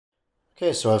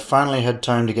Okay, so I've finally had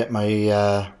time to get my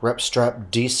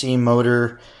Repstrap DC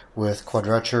motor with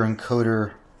Quadrature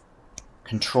Encoder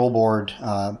control board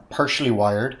partially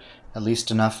wired, at least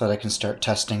enough that I can start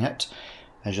testing it.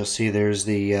 As you'll see, there's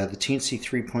the Teensy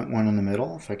 3.1 in the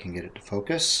middle, if I can get it to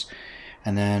focus.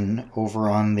 And then over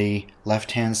on the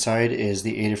left-hand side is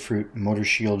the Adafruit Motor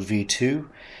Shield V2.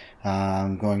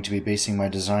 I'm going to be basing my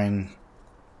design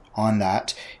on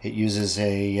that. It uses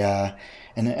an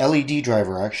LED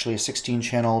driver, actually a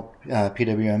 16-channel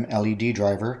PWM LED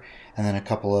driver, and then a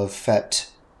couple of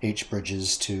FET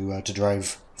H-bridges to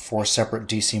drive 4 separate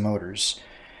DC motors.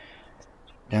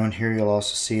 Down here you'll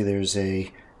also see there's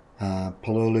a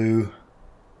Pololu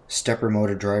stepper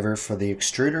motor driver for the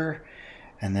extruder,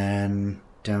 and then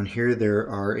down here there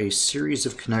are a series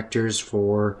of connectors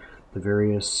for the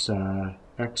various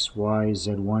X, Y,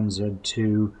 Z1,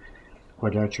 Z2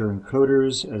 Quadrature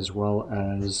encoders, as well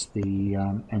as the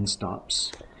end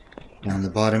stops. Down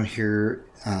the bottom here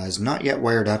is not yet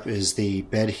wired up is the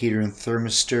bed heater and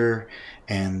thermistor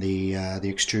and the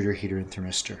extruder heater and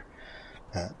thermistor.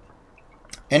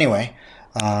 Anyway,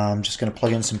 I'm just going to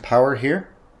plug in some power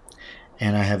here,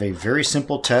 and I have a very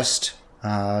simple test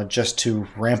just to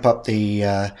ramp up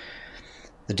the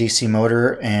DC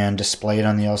motor and display it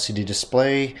on the LCD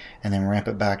display, and then ramp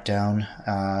it back down.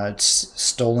 It's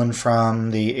stolen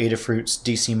from the Adafruit's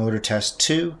DC motor test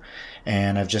 2,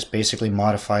 and I've just basically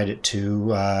modified it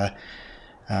to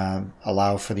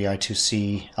allow for the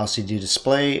I2C LCD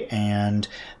display and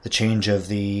the change of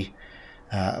the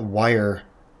wire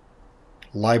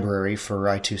library for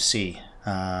I2C.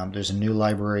 There's a new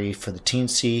library for the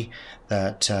Teensy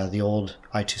that the old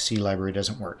I2C library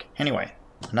doesn't work. Anyway,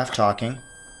 enough talking.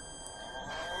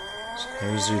 So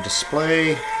there's your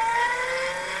display.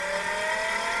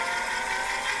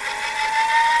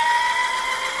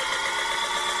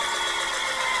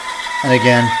 And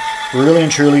again, really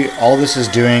and truly, all this is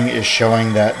doing is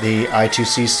showing that the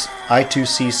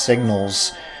I2C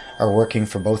signals are working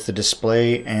for both the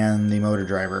display and the motor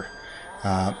driver.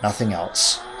 Nothing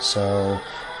else. So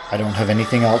I don't have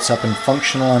anything else up and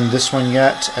functional on this one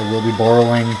yet. I will be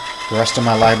borrowing the rest of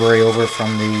my library over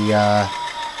from the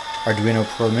Arduino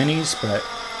Pro Minis, but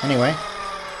anyway,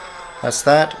 that's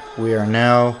that. We are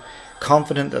now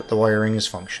confident that the wiring is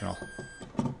functional.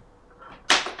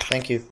 Thank you.